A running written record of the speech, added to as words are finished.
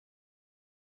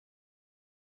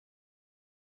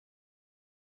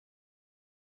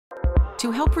To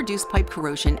help reduce pipe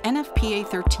corrosion, NFPA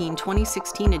 13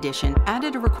 2016 edition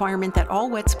added a requirement that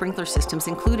all wet sprinkler systems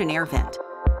include an air vent.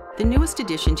 The newest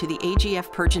addition to the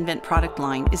AGF PURGEnVENT product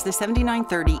line is the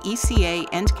 7930 ECA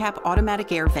end cap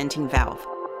automatic air venting valve.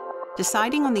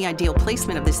 Deciding on the ideal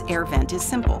placement of this air vent is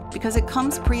simple because it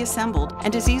comes pre-assembled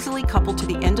and is easily coupled to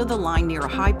the end of the line near a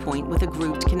high point with a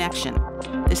grooved connection.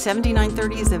 The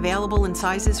 7930 is available in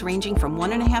sizes ranging from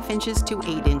 1.5 inches to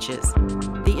 8 inches.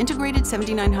 The integrated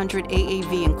 7900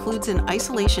 AAV includes an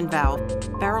isolation valve,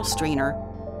 barrel strainer,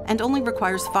 and only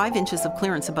requires 5 inches of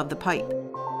clearance above the pipe.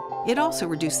 It also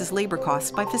reduces labor costs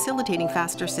by facilitating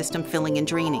faster system filling and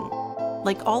draining.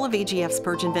 Like all of AGF's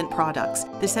PURGEnVENT products,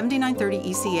 the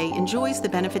 7930 ECA enjoys the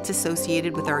benefits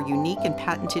associated with our unique and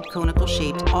patented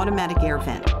conical-shaped automatic air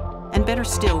vent, and better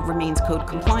still, remains code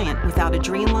compliant without a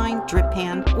drain line, drip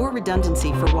pan, or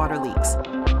redundancy for water leaks.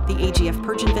 The AGF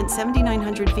PURGEnVENT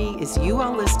 7900V is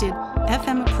UL listed,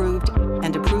 FM approved,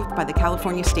 and approved by the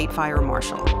California State Fire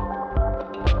Marshal.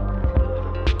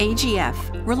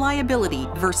 AGF, reliability,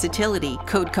 versatility,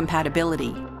 code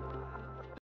compatibility.